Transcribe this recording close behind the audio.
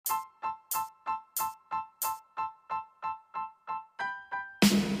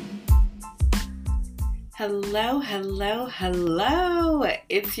Hello, hello, hello.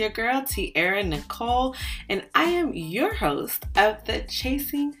 It's your girl, Tiara Nicole, and I am your host of the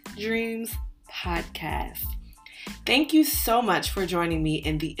Chasing Dreams podcast. Thank you so much for joining me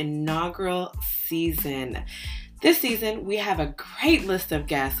in the inaugural season. This season, we have a great list of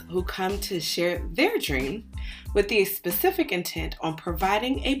guests who come to share their dream with the specific intent on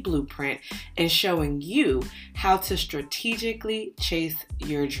providing a blueprint and showing you how to strategically chase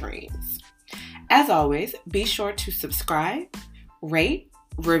your dreams. As always, be sure to subscribe, rate,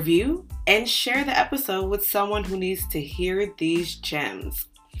 review, and share the episode with someone who needs to hear these gems.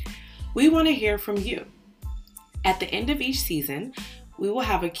 We want to hear from you. At the end of each season, we will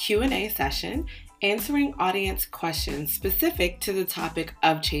have a Q&A session answering audience questions specific to the topic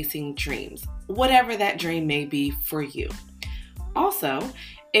of chasing dreams, whatever that dream may be for you. Also,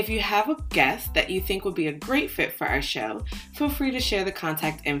 if you have a guest that you think would be a great fit for our show, feel free to share the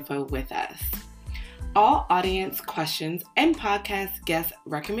contact info with us. All audience questions and podcast guest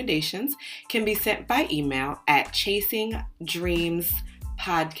recommendations can be sent by email at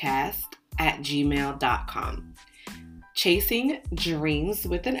chasingdreamspodcast@gmail.com. Chasing Dreams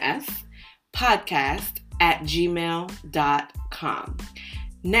with an S, podcast@gmail.com.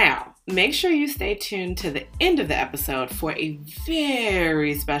 Now, make sure you stay tuned to the end of the episode for a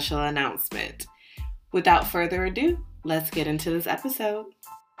very special announcement. Without further ado, let's get into this episode.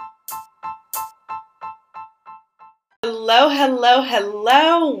 Hello, hello,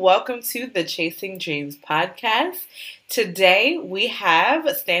 hello. Welcome to the Chasing Dreams podcast. Today we have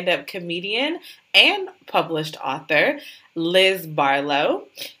a stand-up comedian and published author, Liz Barlow.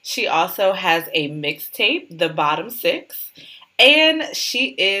 She also has a mixtape, The Bottom Six, and she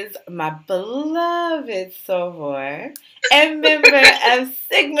is my beloved soror and member of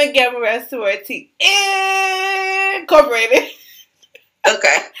Sigma Gamma Sorority Incorporated.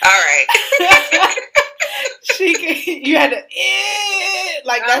 Okay, all right. You had to,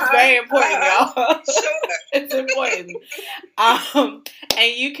 that's very important, y'all. Sure. It's important. And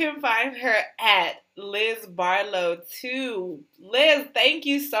you can find her at Liz Barlow too. Liz, thank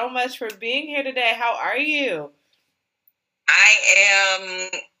you so much for being here today. How are you? I am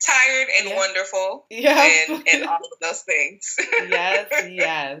tired and wonderful. Yeah. And all of those things.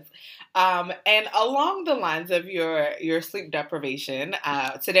 Yes. And along the lines of your sleep deprivation,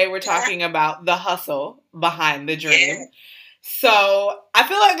 today we're talking about the hustle behind the dream. Yeah. So I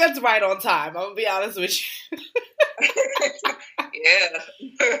feel like that's right on time. I'm gonna be honest with you. Yeah.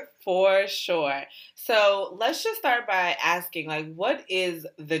 For sure. So let's just start by asking, what is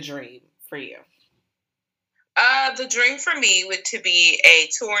the dream for you? The dream for me would to be a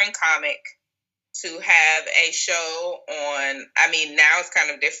touring comic, to have a show on, now it's kind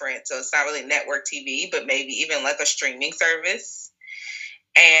of different, so it's not really network TV, but maybe even like a streaming service,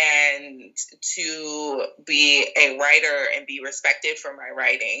 and to be a writer and be respected for my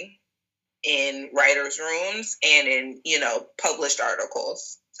writing in writers' rooms and in, published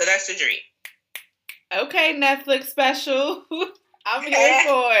articles. So that's the dream. Okay, Netflix special. I'm here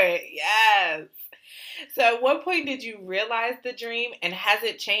for it. Yes. So at what point did you realize the dream, and has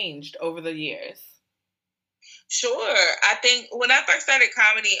it changed over the years? Sure. I think when I first started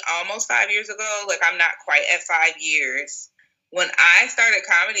comedy almost 5 years ago, I'm not quite at 5 years. When I started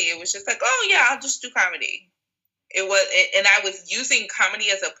comedy, it was just oh yeah, I'll just do comedy. It was, and I was using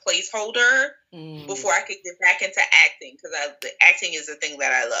comedy as a placeholder before I could get back into acting, because acting is a thing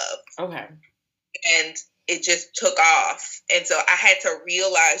that I love. Okay. And it just took off. And so I had to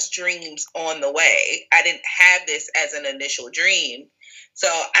realize dreams on the way. I didn't have this as an initial dream. So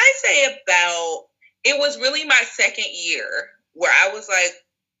I say it was really my second year where I was like,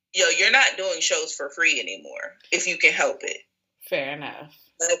 yo, you're not doing shows for free anymore if you can help it. Fair enough.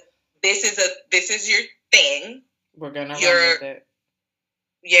 This is your thing. We're going to run with it.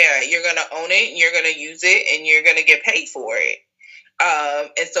 Yeah, you're going to own it, and you're going to use it, and you're going to get paid for it.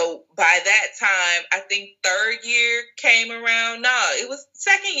 And so by that time, I think third year came around. No, it was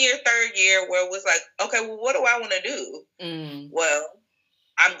second year, third year, where it was okay, well, what do I want to do? Well,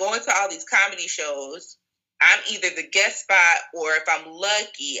 I'm going to all these comedy shows. I'm either the guest spot, or if I'm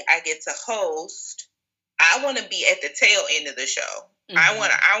lucky, I get to host. I want to be at the tail end of the show. Mm-hmm. I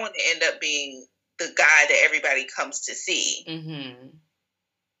want to end up being the guy that everybody comes to see. Mm-hmm.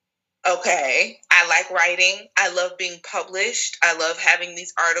 Okay, I like writing. I love being published. I love having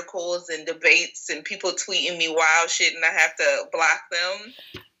these articles and debates and people tweeting me wild shit, and I have to block them.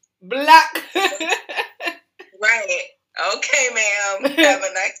 Block. Right. Okay, ma'am. Have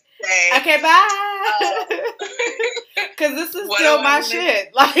a nice day. Okay, bye. Because this is still my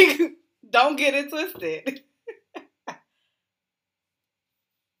shit. Don't get it twisted.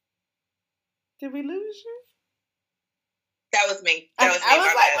 Did we lose you? That was me. I was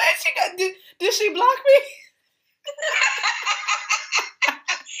like, where'd she go? Did she block me?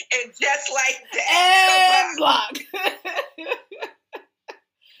 And just like that, and block.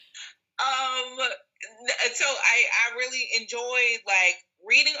 So I really enjoyed like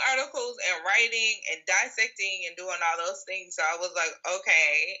reading articles and writing and dissecting and doing all those things. So I was like,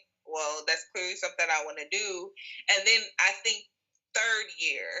 okay, well, that's clearly something I want to do. And then I think third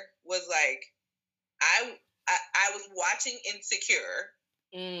year was like, I was watching Insecure,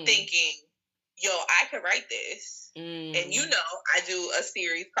 thinking, yo, I could write this. And you know, I do a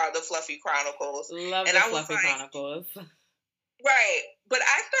series called The Fluffy Chronicles. Love and the Fluffy Chronicles. Right. But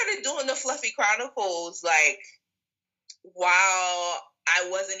I started doing the Fluffy Chronicles like while I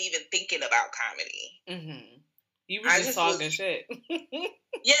wasn't even thinking about comedy. Mm-hmm. You were just talking shit.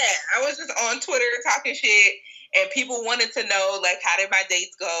 Yeah, I was just on Twitter talking shit, and people wanted to know, like, how did my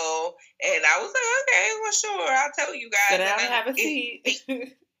dates go? And I was like, okay, well, sure, I'll tell you guys. Sit down and have a seat.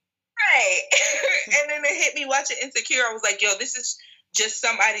 Right. And then it hit me watching Insecure. I was like, yo, this is just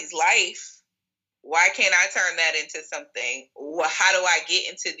somebody's life. Why can't I turn that into something? Well, how do I get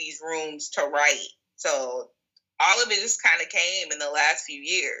into these rooms to write? So all of it just kind of came in the last few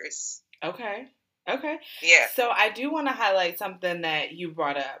years. Okay. Yeah. So I do want to highlight something that you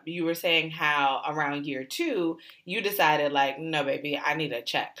brought up. You were saying how around year 2, you decided like, no, baby, I need a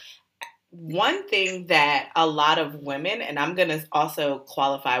check. One thing that a lot of women, and I'm going to also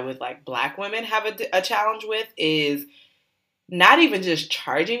qualify with like Black women, have a challenge with is not even just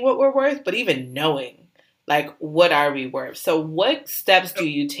charging what we're worth, but even knowing like what are we worth. So what steps do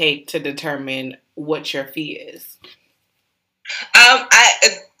you take to determine what your fee is?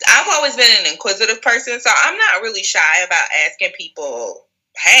 I've always been an inquisitive person, so I'm not really shy about asking people,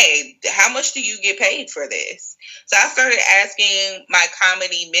 hey, how much do you get paid for this? So I started asking my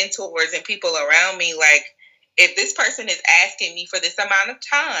comedy mentors and people around me, like, if this person is asking me for this amount of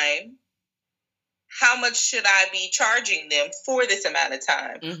time, how much should I be charging them for this amount of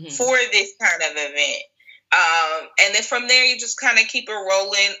time, for this kind of event? And then from there, you just kind of keep it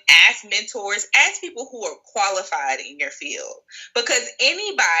rolling. Ask mentors, ask people who are qualified in your field, because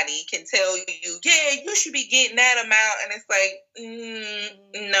anybody can tell you, yeah, you should be getting that amount. And it's like,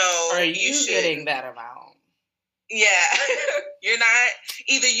 no, are you getting that amount? Yeah, you're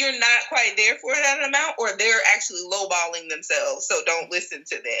not quite there for that amount, or they're actually lowballing themselves. So don't listen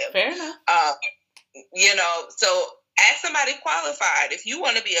to them. Fair enough. So ask somebody qualified. If you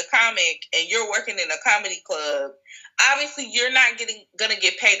want to be a comic and you're working in a comedy club, obviously you're not gonna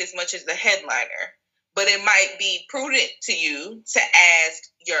get paid as much as the headliner. But it might be prudent to you to ask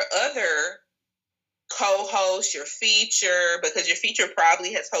your other co-host, your feature, because your feature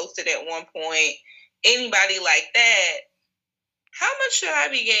probably has hosted at one point, anybody like that, how much should I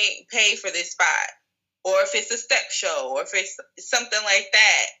be getting paid for this spot? Or if it's a step show, or if it's something like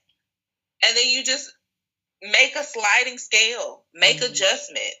that. And then you just make a sliding scale, make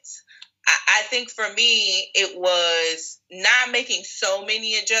adjustments. I think for me, it was not making so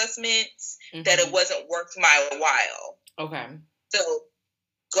many adjustments that it wasn't worth my while. Okay. So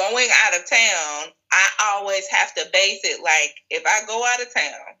going out of town, I always have to base it like, if I go out of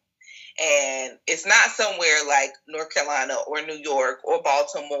town and it's not somewhere like North Carolina or New York or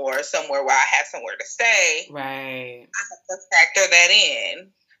Baltimore, somewhere where I have somewhere to stay, right, I have to factor that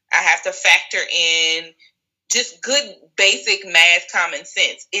in. I have to factor in just good basic math, common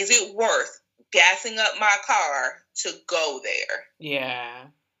sense. Is it worth gassing up my car to go there? Yeah,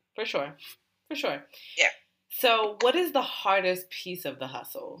 for sure. Yeah. So what is the hardest piece of the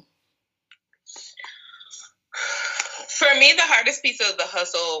hustle? For me, the hardest piece of the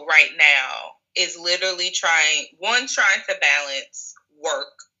hustle right now is literally trying to balance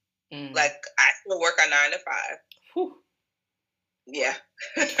work. Like, I still work a 9 to 5. Whew. Yeah.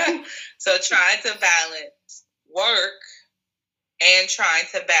 So trying to balance work and trying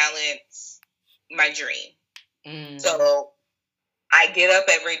to balance my dream. So I get up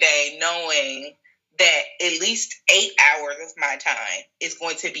every day knowing that at least 8 hours of my time is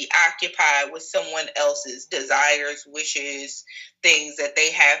going to be occupied with someone else's desires, wishes, things that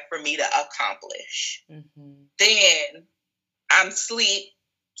they have for me to accomplish. Then I'm sleep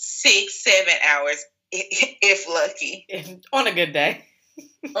 6-7 hours, if lucky. On a good day.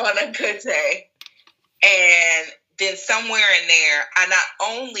 On a good day. And then somewhere in there, I not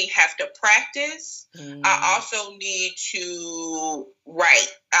only have to practice, I also need to write.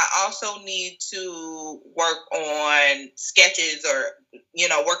 I also need to work on sketches, or,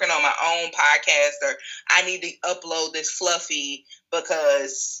 working on my own podcast, or I need to upload this Fluffy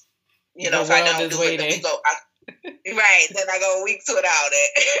because, if I don't do it, then we go. Right, then I go weeks without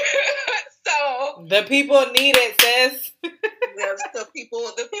it. So the people need it, sis. the people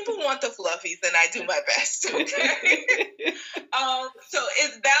want the fluffies, and I do my best. Okay. So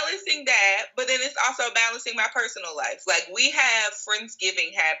it's balancing that, but then it's also balancing my personal life. Like, we have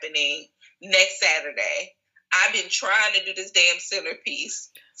Friendsgiving happening next Saturday. I've been trying to do this damn centerpiece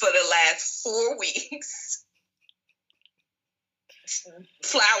for the last 4 weeks.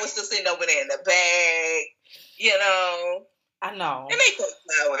 Flowers still sitting over there in the bag, you know. I know. And they cook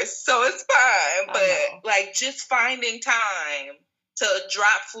flowers, so it's fine. But like, just finding time to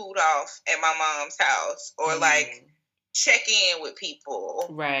drop food off at my mom's house, or like check in with people,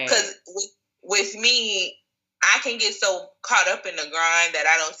 right? Because with me, I can get so caught up in the grind that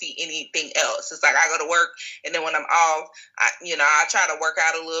I don't see anything else. It's like I go to work, and then when I'm off, I try to work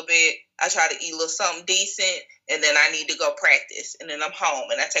out a little bit. I try to eat a little something decent, and then I need to go practice. And then I'm home,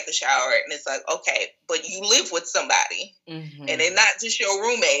 and I take a shower, and it's like, okay, but you live with somebody, and they're not just your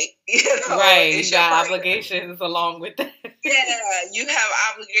roommate, Right, you got obligations along with that. Yeah, you have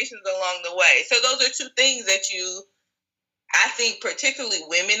obligations along the way. So those are two things that I think particularly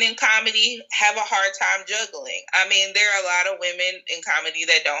women in comedy have a hard time juggling. I mean, there are a lot of women in comedy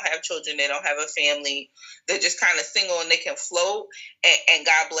that don't have children, they don't have a family, they're just kind of single and they can float, and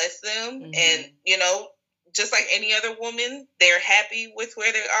God bless them. And, just like any other woman, they're happy with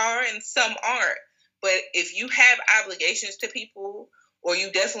where they are, and some aren't. But if you have obligations to people, or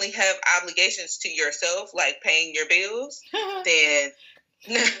you definitely have obligations to yourself, like paying your bills, then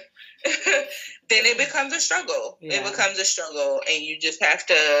it becomes a struggle. Yeah. It becomes a struggle, and you just have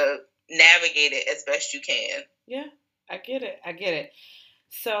to navigate it as best you can. Yeah, I get it.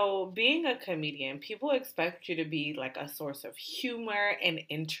 So, being a comedian, people expect you to be like a source of humor and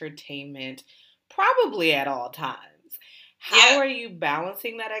entertainment, probably at all times. How are you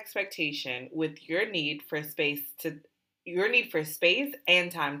balancing that expectation with your need for space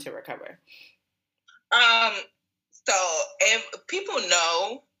and time to recover? So if people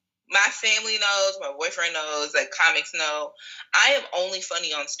know, my family knows, my boyfriend knows, like comics know, I am only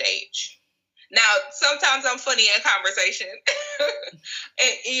funny on stage. Now, sometimes I'm funny in conversation,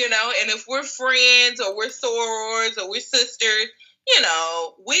 and if we're friends or we're sorors or we're sisters,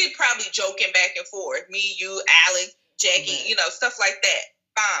 we're probably joking back and forth. Me, you, Alex, Jackie, stuff like that.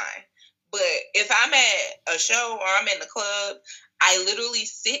 Fine. But if I'm at a show or I'm in the club, I literally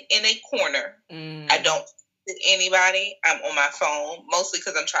sit in a corner. I don't sit anybody. I'm on my phone, mostly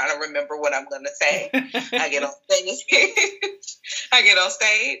because I'm trying to remember what I'm going to say. I get on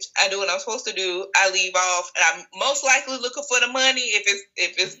stage. I do what I'm supposed to do. I leave off, and I'm most likely looking for the money if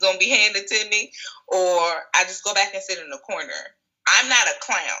it's going to be handed to me, or I just go back and sit in the corner. I'm not a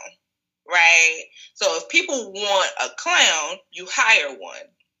clown, right? So if people want a clown, you hire one.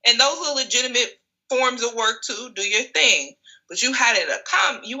 And those are legitimate forms of work too. Do your thing. But you hired a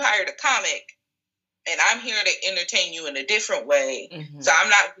comic, and I'm here to entertain you in a different way. Mm-hmm. So I'm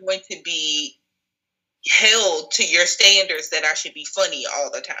not going to be held to your standards that I should be funny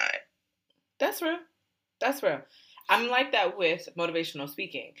all the time. That's real. I'm like that with motivational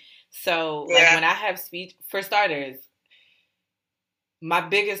speaking. So like when I have speech, for starters, my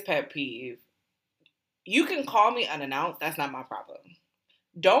biggest pet peeve, you can call me unannounced. That's not my problem.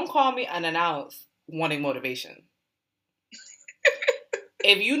 Don't call me unannounced wanting motivation.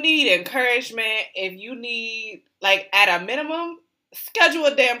 If you need encouragement, if you need, like, at a minimum, schedule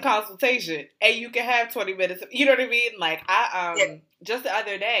a damn consultation and you can have 20 minutes. You know what I mean? Like, just the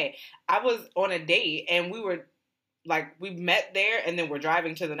other day, I was on a date and we met there and then we're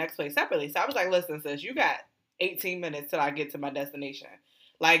driving to the next place separately. So I was like, listen, sis, you got 18 minutes till I get to my destination.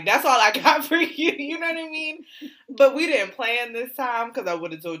 Like, that's all I got for you. You know what I mean? But we didn't plan this time because I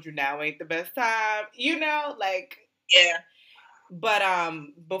would have told you now ain't the best time. Yeah. But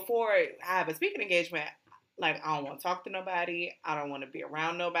before I have a speaking engagement, like, I don't want to talk to nobody. I don't want to be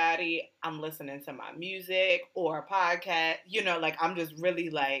around nobody. I'm listening to my music or a podcast. I'm just really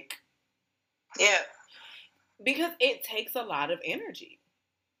like... Yeah. Because it takes a lot of energy.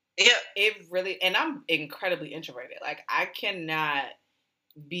 Yeah. It really... And I'm incredibly introverted. Like, I cannot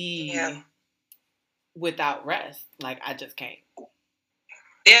be without rest. Like, I just can't.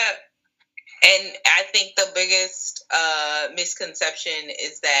 Yeah. And I think the biggest misconception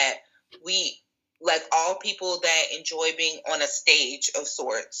is that we, like, all people that enjoy being on a stage of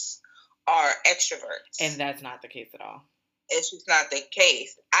sorts are extroverts. And that's not the case at all. It's just not the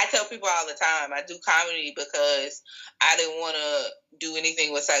case. I tell people all the time, I do comedy because I didn't want to do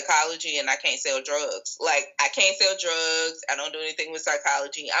anything with psychology, and I can't sell drugs. Like, I can't sell drugs. I don't do anything with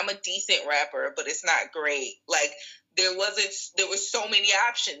psychology. I'm a decent rapper, but it's not great. Like, there were so many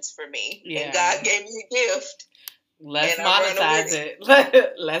options for me, and God gave me a gift. Let's and I run monetize with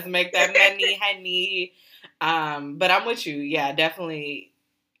it. Let's make that money, it. honey. But I'm with you. Yeah, definitely.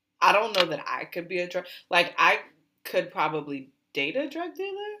 I don't know that I could be a drug. Like, I could probably date a drug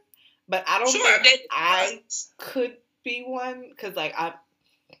dealer, but I don't Sure, think I'm dating I drugs. could be one because, like,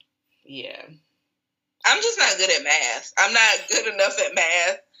 yeah. I'm just not good at math. I'm not good enough at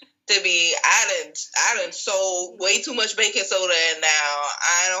math to be. I done sold way too much baking soda, and now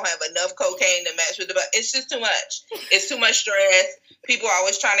I don't have enough cocaine to match with the. It's just too much. It's too much stress. People are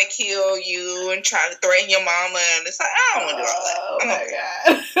always trying to kill you and trying to threaten your mama, and it's like I don't want to do all that. I'm okay.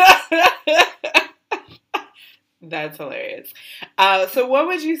 God. That's hilarious. So what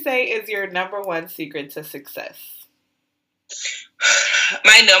would you say is your number one secret to success?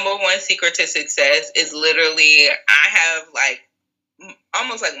 My number one secret to success is literally I have like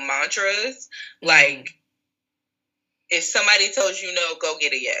almost like mantras. Mm. Like if somebody told you no, go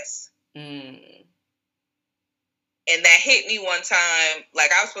get a yes. Mm. And that hit me one time.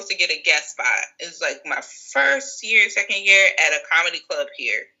 Like I was supposed to get a guest spot. It was like my first year, second year at a comedy club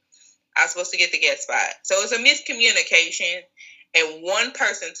here. I was supposed to get the guest spot. So it was a miscommunication. And one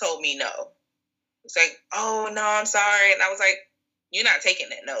person told me no. It's like, oh, no, I'm sorry. And I was like, you're not taking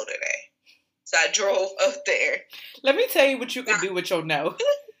that no today. So I drove up there. Let me tell you what you can do with your no.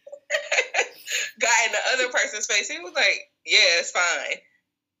 Got in the other person's face. He was like, yeah, it's fine.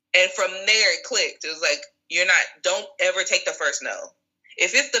 And from there, it clicked. It was like, don't ever take the first no.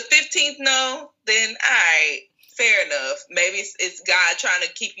 If it's the 15th no, then all right, fair enough. Maybe it's God trying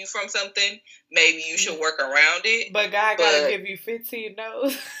to keep you from something. Maybe you should work around it. But God gotta give you 15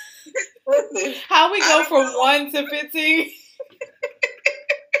 no's. How we go from 1 to 15?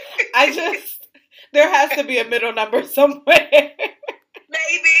 There has to be a middle number somewhere.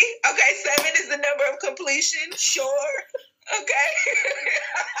 Maybe. Okay, 7 is the number of completion. Sure. Okay.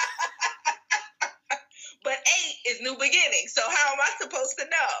 But 8 is new beginning. So how am I supposed to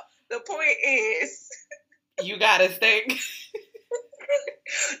know? The point is... You gotta think.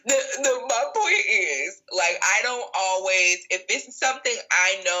 My point is, like, I don't always, if this is something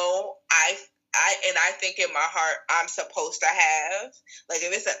I know, I think in my heart I'm supposed to have, like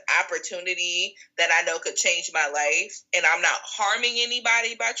if it's an opportunity that I know could change my life and I'm not harming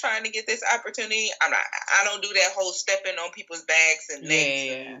anybody by trying to get this opportunity, I don't do that whole stepping on people's backs and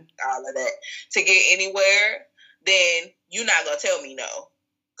necks and all of that to get anywhere, then you're not going to tell me no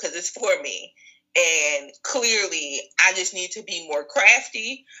because it's for me. And clearly, I just need to be more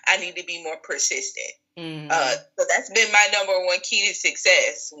crafty. I need to be more persistent. Mm-hmm. So that's been my number one key to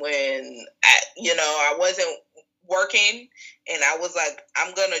success. When I wasn't working, and I was like,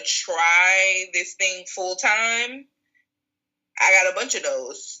 I'm gonna try this thing full time. I got a bunch of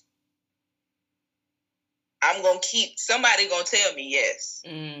those. Somebody gonna tell me yes,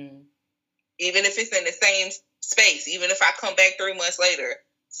 even if it's in the same space. Even if I come back 3 months later.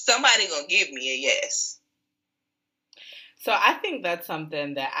 Somebody gonna give me a yes. So I think that's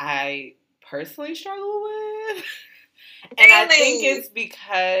something that I personally struggle with. And I think it's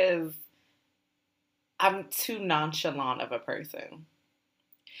because I'm too nonchalant of a person.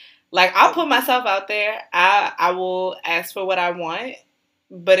 Like, I'll put myself out there. I will ask for what I want.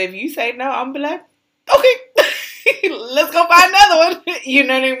 But if you say no, I'm be like, okay. Let's go find another one. You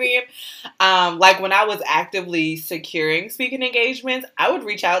know what I mean? Like when I was actively securing speaking engagements, I would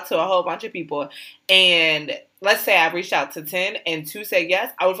reach out to a whole bunch of people. And let's say I reached out to 10 and 2 said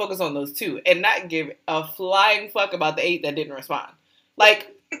yes. I would focus on those 2 and not give a flying fuck about the 8 that didn't respond.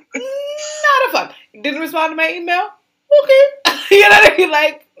 Like, not a fuck. Didn't respond to my email? Okay. You know what I mean?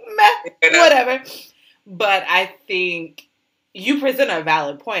 Like, meh, whatever. But I think you present a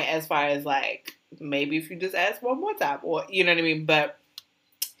valid point as far as like, maybe if you just ask one more time, or you know what I mean. But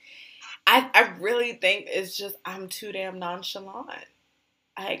I really think it's just I'm too damn nonchalant.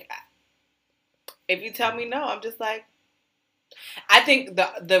 Like if you tell me no, I'm just like. I think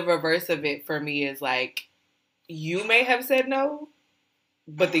the reverse of it for me is like you may have said no,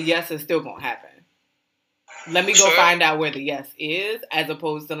 but the yes is still gonna happen. Let me go find out where the yes is, as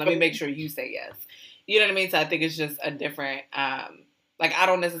opposed to let me make sure you say yes. You know what I mean? So I think it's just a different. Like, I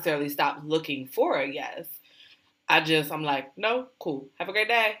don't necessarily stop looking for a yes. I'm like, no, cool. Have a great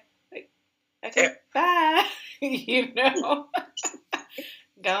day. Like, okay, bye. You know?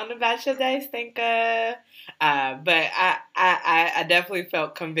 Go on about your day, stinker. But I definitely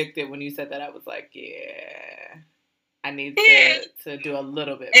felt convicted when you said that. I was like, yeah, I need to do a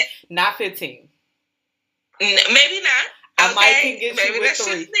little bit. Not 15. Maybe not. I might can get maybe you with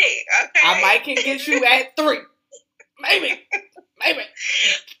 3. Okay. I might can get you at 3. Maybe. I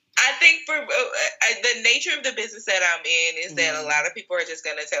think for the nature of the business that I'm in is that a lot of people are just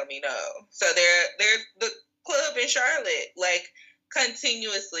going to tell me no. So club in Charlotte, like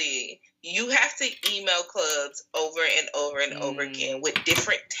continuously. You have to email clubs over and over and over again with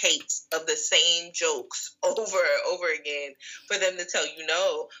different takes of the same jokes over and over again for them to tell you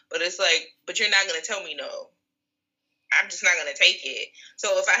no. But it's like, but you're not going to tell me no. I'm just not going to take it.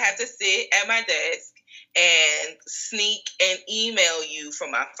 So if I have to sit at my desk and sneak and email you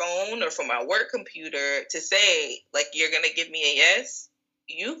from my phone or from my work computer to say, like, you're going to give me a yes,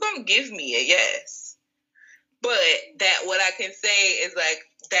 you going to give me a yes. But that, what I can say is, like,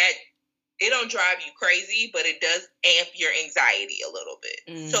 that it don't drive you crazy, but it does amp your anxiety a little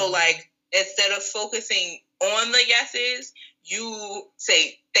bit. So, like, instead of focusing on the yeses, you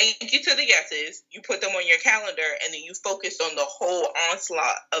say thank you to the yeses, you put them on your calendar, and then you focus on the whole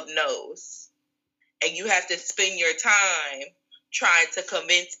onslaught of no's. And you have to spend your time trying to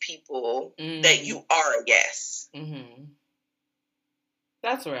convince people that you are a yes.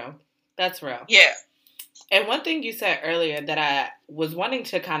 That's real. That's real. Yeah. And one thing you said earlier that I was wanting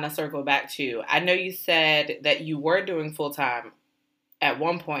to kind of circle back to, I know you said that you were doing full-time at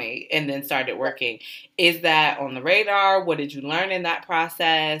one point and then started working. Is that on the radar? What did you learn in that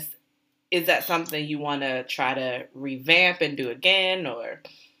process? Is that something you want to try to revamp and do again, or?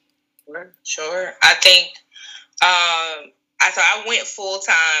 Sure. I think, so I went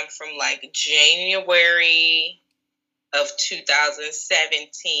full-time from like January of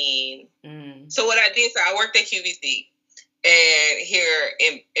 2017. So what I did, I worked at QVC and here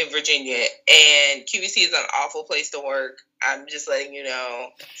in Virginia, and QVC is an awful place to work. I'm just letting you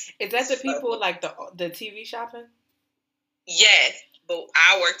know. Is that the people like the TV shopping? Yes, but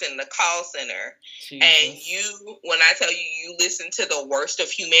I worked in the call center. Jesus. And when I tell you, you listen to the worst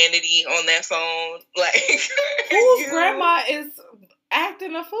of humanity on that phone, like whose grandma is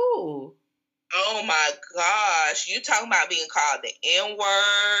acting a fool? Oh my gosh. You talking about being called the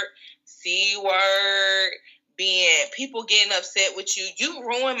N-word, C-word, people getting upset with you. You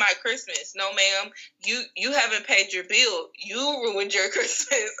ruined my Christmas. No, ma'am. You haven't paid your bill. You ruined your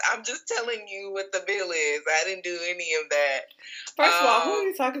Christmas. I'm just telling you what the bill is. I didn't do any of that. First of all, who are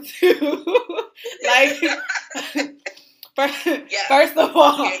you talking to? First of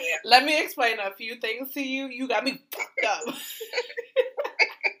all, let me explain a few things to you. You got me fucked up.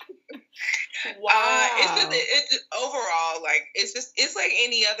 Wow. It's just overall, like, it's like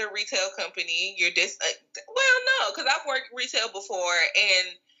any other retail company. You're just, no, because I've worked retail before,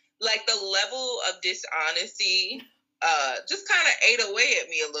 and like the level of dishonesty just kind of ate away at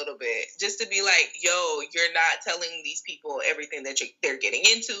me a little bit. Just to be like, yo, you're not telling these people everything that they're getting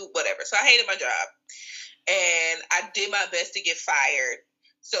into, whatever. So I hated my job, and I did my best to get fired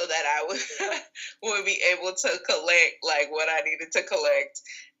so that I would be able to collect like what I needed to collect.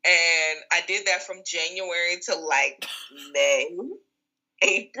 And I did that from January to like May,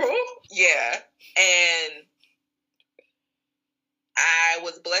 April. Yeah. And I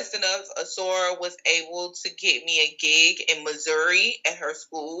was blessed enough. Asura was able to get me a gig in Missouri at her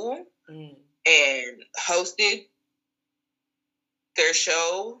school and hosted their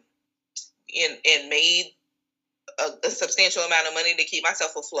show and made a substantial amount of money to keep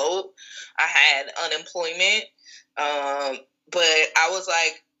myself afloat. I had unemployment. But I was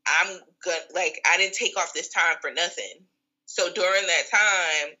like, I didn't take off this time for nothing. So during that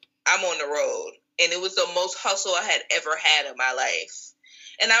time, I'm on the road, and it was the most hustle I had ever had in my life.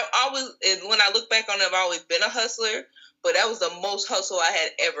 And when I look back on it, I've always been a hustler, but that was the most hustle I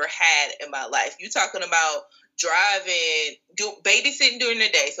had ever had in my life. You talking about driving, babysitting during the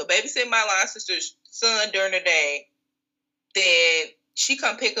day. So babysitting my line sister's son during the day, then she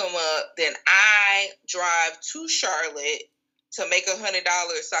come pick him up, then I drive to Charlotte to make $100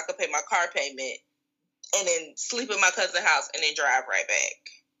 so I could pay my car payment, and then sleep in my cousin's house, and then drive right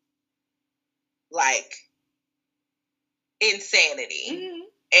back. Like, insanity.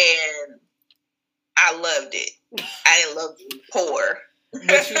 And I loved it. I didn't love being poor.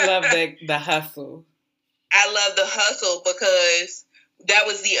 But you love the hustle. I love the hustle because that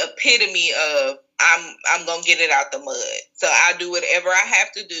was the epitome of I'm going to get it out the mud. So I do whatever I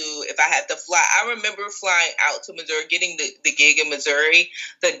have to do. If I have to fly, I remember flying out to Missouri, getting the gig in Missouri.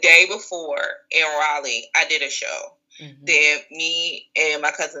 The day before in Raleigh, I did a show. Then me and my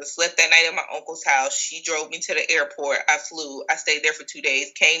cousin slept that night at my uncle's house. She drove me to the airport. I flew. I stayed there for 2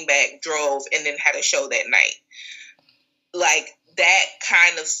 days, came back, drove, and then had a show that night. Like, that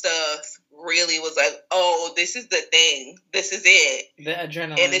kind of stuff really was like, oh, this is the thing. This is it. The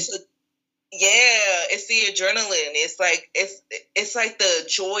adrenaline. And it's the adrenaline. It's like the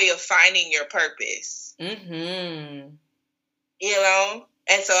joy of finding your purpose. You know?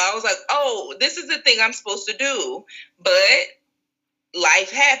 And so I was like, oh, this is the thing I'm supposed to do. But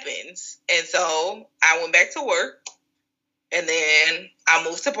life happens. And so I went back to work, and then I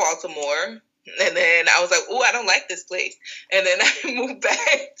moved to Baltimore. And then I was like, "Oh, I don't like this place." And then I moved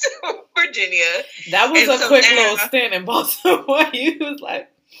back to Virginia. That was a quick little stint in Baltimore. You was like,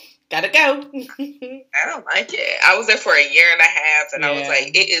 gotta go. I don't like it. I was there for a year and a half, and I was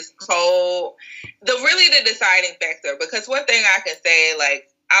like, it is cold. The deciding factor, because one thing I can say,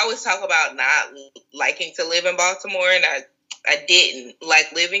 like, I always talk about not liking to live in Baltimore, and I didn't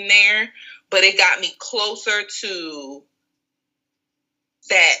like living there, but it got me closer to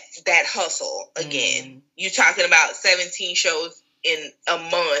that hustle again. You talking about 17 shows in a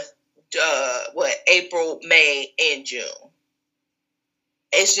month, April, May, and June.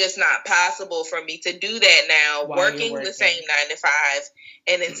 It's just not possible for me to do that now, working the same 9 to 5.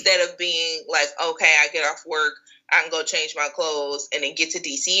 And instead of being like, okay, I get off work, I can go change my clothes and then get to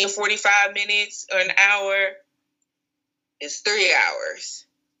DC in 45 minutes or an hour. It's 3 hours,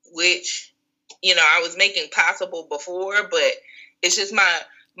 which, I was making possible before, but it's just my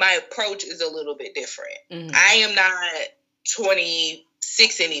approach is a little bit different. Mm-hmm. I am not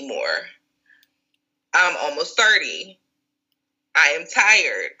 26 anymore. I'm almost 30. I am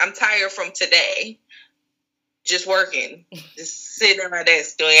tired. I'm tired from today. Just working. Just sitting at my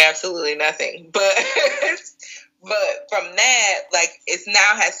desk doing absolutely nothing. But from that, like, it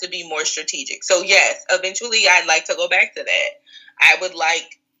now has to be more strategic. So yes, eventually I'd like to go back to that. I would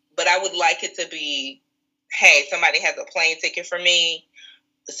like it to be, hey, somebody has a plane ticket for me.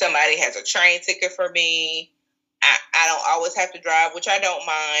 Somebody has a train ticket for me. I don't always have to drive, which I don't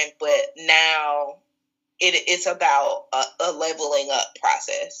mind. But now it's about a leveling up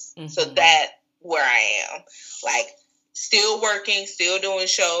process. Mm-hmm. So that's where I am. Like, still working, still doing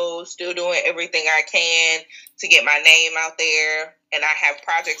shows, still doing everything I can to get my name out there. And I have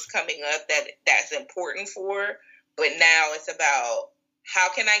projects coming up that's important for. But now it's about, how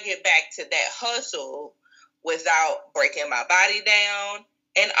can I get back to that hustle without breaking my body down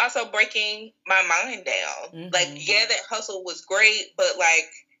and also breaking my mind down? Mm-hmm. Like, yeah, that hustle was great, but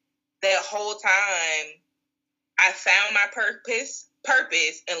like, that whole time I found my purpose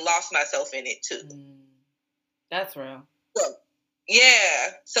and lost myself in it too. That's real. So,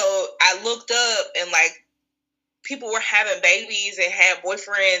 yeah. So I looked up, and like, people were having babies and had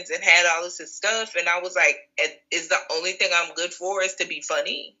boyfriends and had all this stuff. And I was like, is the only thing I'm good for is to be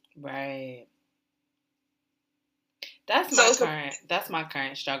funny? Right. That's my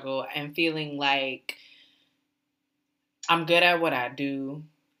current struggle, and feeling like I'm good at what I do.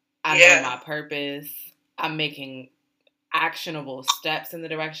 I know my purpose. I'm making actionable steps in the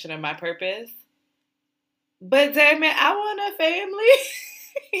direction of my purpose. But damn it, I want a family.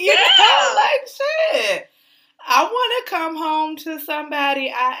 you know, like, shit. I want to come home to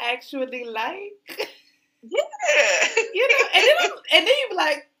somebody I actually like. Yeah. And then you be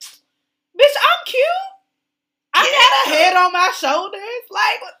like, bitch, I'm cute. I got a head on my shoulders.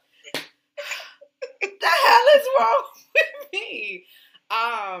 Like, what the hell is wrong with me?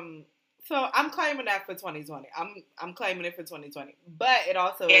 So I'm claiming that for 2020. I'm claiming it for 2020. But it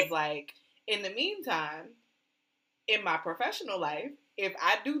also is like, in the meantime, in my professional life, if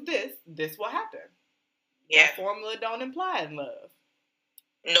I do this, this will happen. Yeah. That formula don't imply love.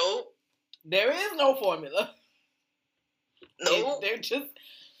 Nope. There is no formula. Nope.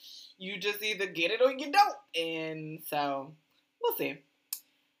 You just either get it or you don't. And so, we'll see.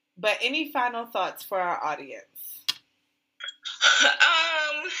 But any final thoughts for our audience?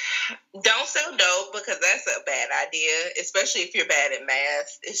 Don't sell dope, because that's a bad idea, especially if you're bad at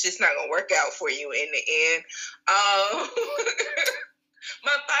math. It's just not going to work out for you in the end.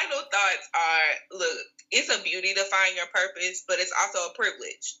 My final thoughts are, look, it's a beauty to find your purpose, but it's also a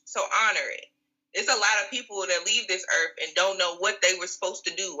privilege. So honor it. It's a lot of people that leave this earth and don't know what they were supposed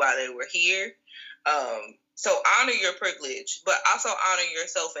to do while they were here. So honor your privilege, but also honor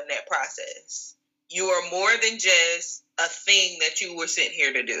yourself in that process. You are more than just a thing that you were sent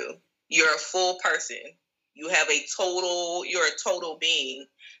here to do. You're a full person. You're a total being.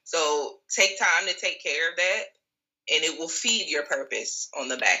 So take time to take care of that, and it will feed your purpose on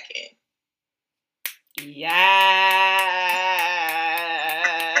the back end. Yes.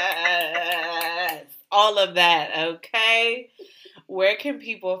 All of that, okay? Where can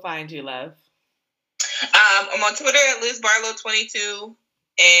people find you, love? I'm on Twitter at Liz Barlow 22.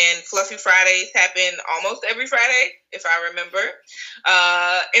 And Fluffy Fridays happen almost every Friday, if I remember.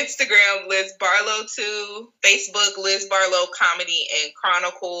 Instagram, Liz Barlow 2. Facebook, Liz Barlow Comedy and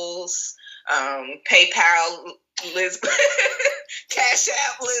Chronicles. PayPal, Liz Cash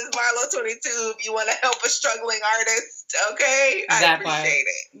App, Liz Barlow 22. If you want to help a struggling artist, okay? I appreciate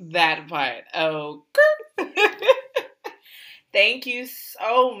it. That part. Oh. Thank you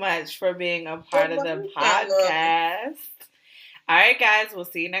so much for being a part You're of the welcome. podcast. All right, guys, we'll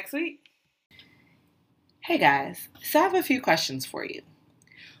see you next week. Hey, guys, so I have a few questions for you.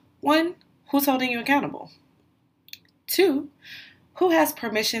 1, who's holding you accountable? 2, who has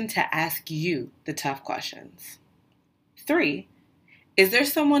permission to ask you the tough questions? 3, is there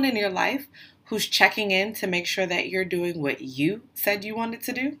someone in your life who's checking in to make sure that you're doing what you said you wanted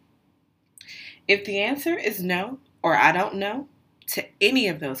to do? If the answer is no, or I don't know, to any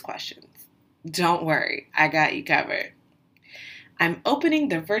of those questions, don't worry, I got you covered. I'm opening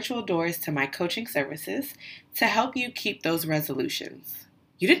the virtual doors to my coaching services to help you keep those resolutions.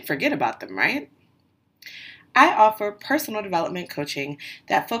 You didn't forget about them, right? I offer personal development coaching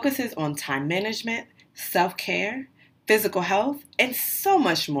that focuses on time management, self care, physical health, and so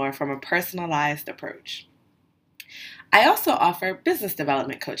much more from a personalized approach. I also offer business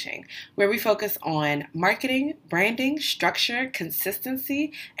development coaching, where we focus on marketing, branding, structure,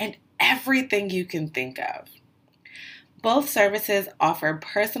 consistency, and everything you can think of. Both services offer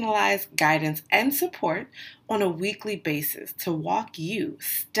personalized guidance and support on a weekly basis to walk you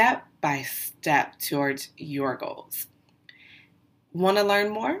step by step towards your goals. Want to learn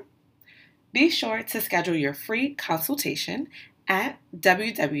more? Be sure to schedule your free consultation at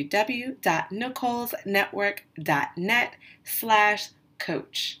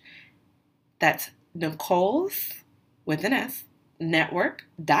www.nicolesnetwork.net/coach. That's Nicole's with an S,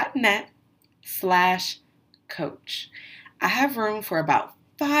 network.net/coach. I have room for about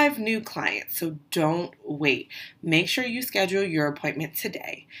 5 new clients, so don't wait. Make sure you schedule your appointment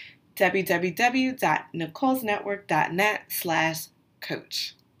today.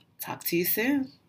 www.nicolesnetwork.net/coach. Talk to you soon.